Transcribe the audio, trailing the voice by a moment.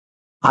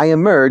I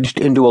emerged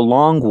into a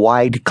long,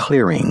 wide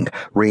clearing,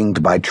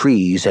 ringed by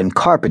trees and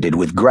carpeted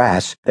with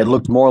grass that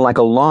looked more like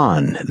a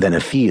lawn than a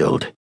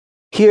field.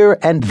 Here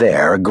and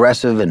there,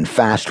 aggressive and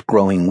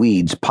fast-growing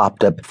weeds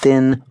popped up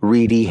thin,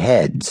 reedy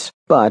heads,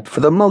 but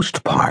for the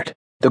most part,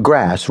 the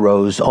grass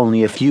rose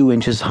only a few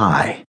inches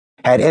high.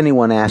 Had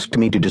anyone asked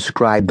me to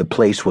describe the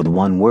place with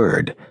one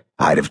word,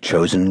 I'd have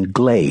chosen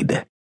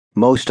glade.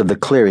 Most of the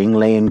clearing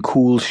lay in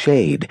cool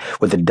shade,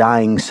 with the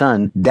dying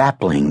sun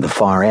dappling the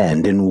far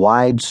end in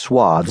wide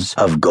swaths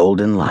of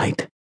golden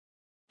light.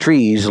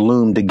 Trees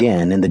loomed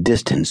again in the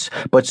distance,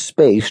 but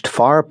spaced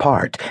far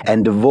apart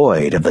and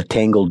devoid of the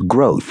tangled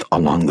growth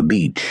along the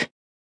beach.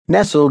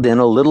 Nestled in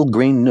a little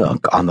green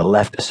nook on the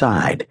left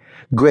side,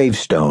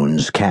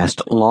 gravestones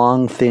cast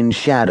long, thin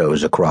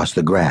shadows across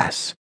the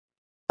grass.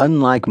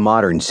 Unlike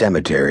modern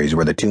cemeteries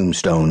where the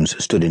tombstones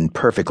stood in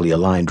perfectly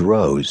aligned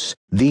rows,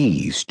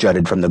 these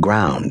jutted from the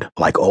ground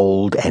like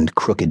old and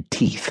crooked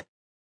teeth.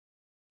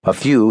 A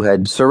few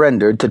had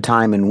surrendered to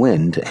time and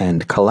wind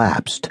and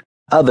collapsed.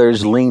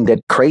 Others leaned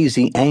at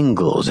crazy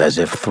angles as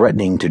if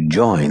threatening to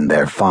join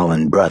their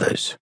fallen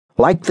brothers.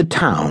 Like the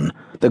town,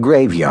 the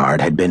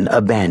graveyard had been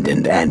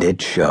abandoned, and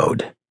it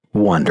showed.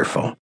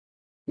 Wonderful.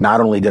 Not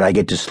only did I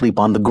get to sleep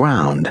on the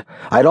ground,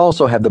 I'd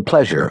also have the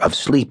pleasure of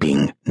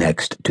sleeping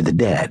next to the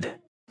dead.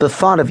 The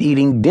thought of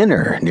eating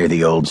dinner near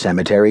the old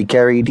cemetery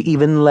carried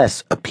even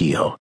less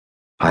appeal.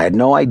 I had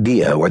no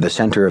idea where the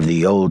center of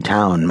the old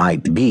town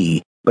might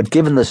be, but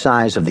given the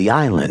size of the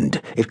island,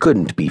 it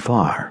couldn't be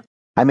far.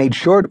 I made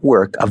short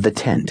work of the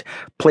tent,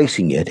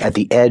 placing it at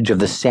the edge of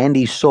the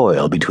sandy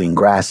soil between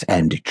grass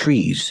and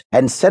trees,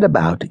 and set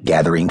about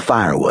gathering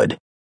firewood.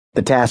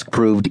 The task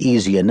proved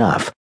easy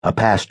enough. A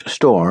past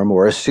storm,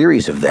 or a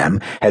series of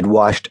them, had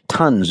washed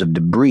tons of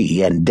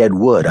debris and dead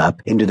wood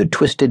up into the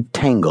twisted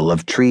tangle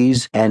of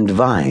trees and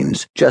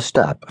vines just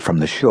up from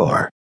the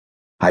shore.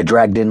 I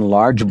dragged in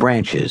large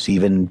branches,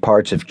 even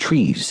parts of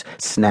trees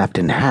snapped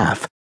in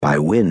half by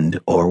wind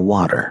or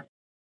water.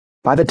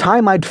 By the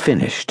time I'd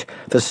finished,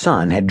 the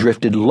sun had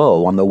drifted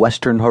low on the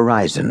western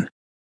horizon.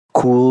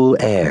 Cool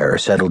air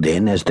settled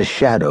in as the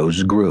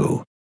shadows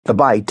grew. The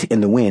bite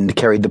in the wind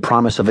carried the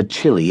promise of a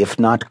chilly, if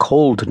not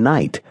cold,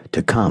 night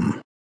to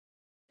come.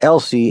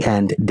 Elsie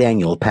and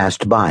Daniel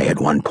passed by at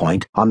one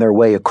point on their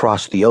way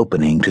across the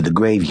opening to the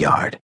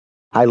graveyard.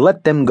 I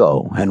let them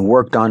go and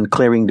worked on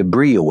clearing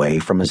debris away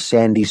from a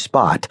sandy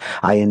spot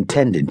I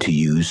intended to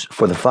use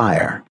for the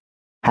fire.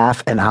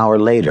 Half an hour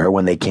later,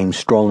 when they came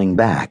strolling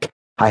back,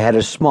 I had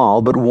a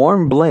small but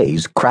warm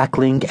blaze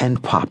crackling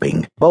and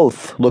popping.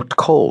 Both looked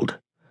cold.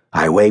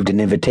 I waved an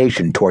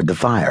invitation toward the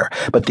fire,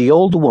 but the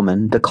old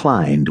woman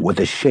declined with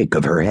a shake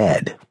of her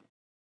head.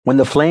 When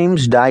the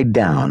flames died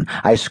down,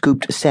 I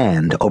scooped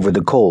sand over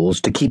the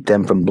coals to keep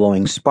them from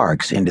blowing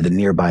sparks into the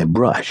nearby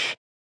brush.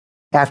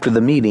 After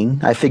the meeting,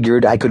 I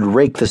figured I could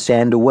rake the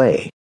sand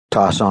away,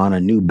 toss on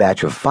a new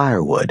batch of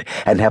firewood,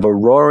 and have a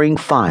roaring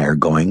fire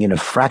going in a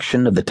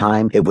fraction of the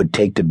time it would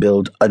take to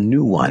build a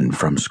new one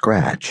from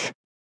scratch.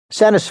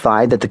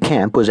 Satisfied that the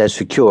camp was as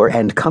secure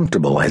and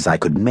comfortable as I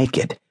could make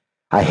it,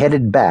 I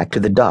headed back to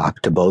the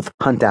dock to both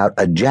hunt out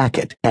a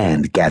jacket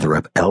and gather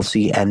up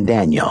Elsie and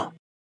Daniel.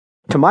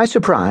 To my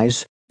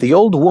surprise, the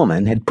old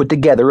woman had put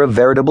together a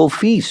veritable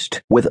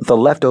feast, with the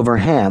leftover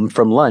ham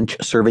from lunch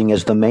serving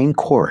as the main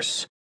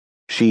course.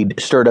 She'd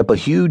stirred up a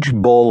huge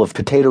bowl of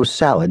potato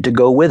salad to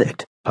go with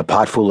it. A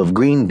pot full of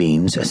green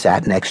beans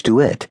sat next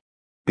to it.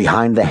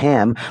 Behind the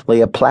ham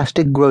lay a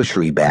plastic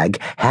grocery bag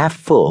half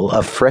full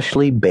of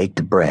freshly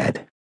baked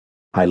bread.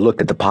 I looked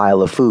at the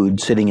pile of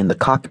food sitting in the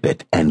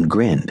cockpit and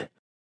grinned.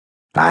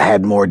 "I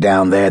had more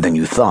down there than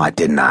you thought,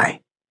 didn't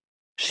I?"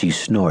 She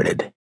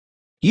snorted.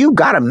 "You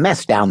got a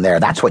mess down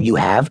there, that's what you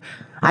have.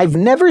 I've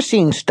never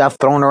seen stuff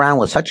thrown around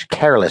with such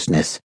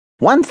carelessness.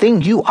 One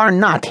thing you are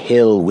not,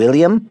 Hill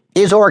William,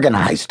 is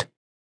organized."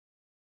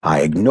 I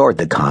ignored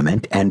the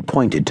comment and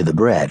pointed to the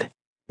bread.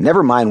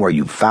 "Never mind where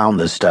you found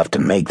the stuff to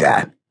make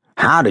that.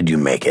 How did you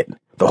make it?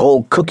 The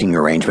whole cooking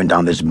arrangement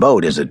on this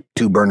boat is a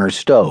 2-burner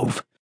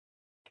stove."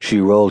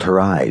 She rolled her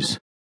eyes.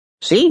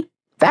 "See?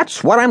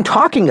 That's what I'm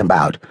talking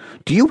about.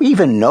 Do you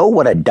even know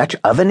what a Dutch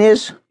oven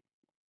is?"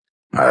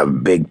 "A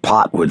big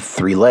pot with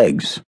 3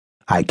 legs,"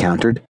 I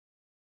countered.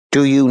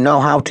 "Do you know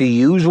how to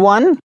use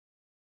one?"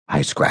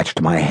 I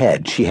scratched my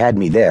head. She had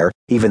me there,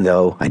 even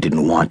though I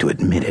didn't want to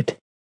admit it.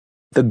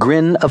 The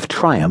grin of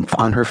triumph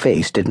on her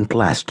face didn't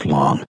last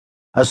long.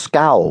 A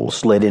scowl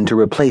slid in to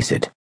replace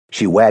it.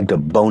 She wagged a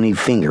bony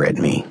finger at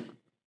me.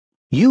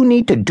 "You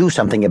need to do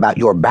something about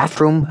your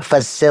bathroom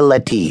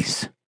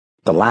facilities."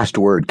 The last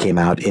word came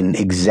out in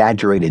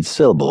exaggerated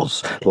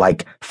syllables,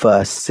 like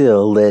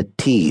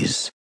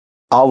facilities.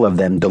 All of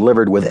them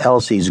delivered with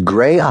Elsie's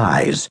gray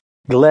eyes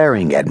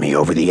glaring at me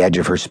over the edge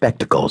of her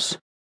spectacles.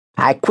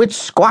 "I quit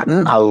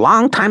squatting a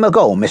long time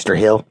ago, Mr.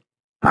 Hill."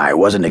 "I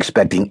wasn't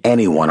expecting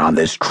anyone on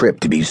this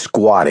trip to be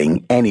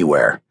squatting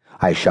anywhere,"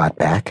 I shot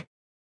back.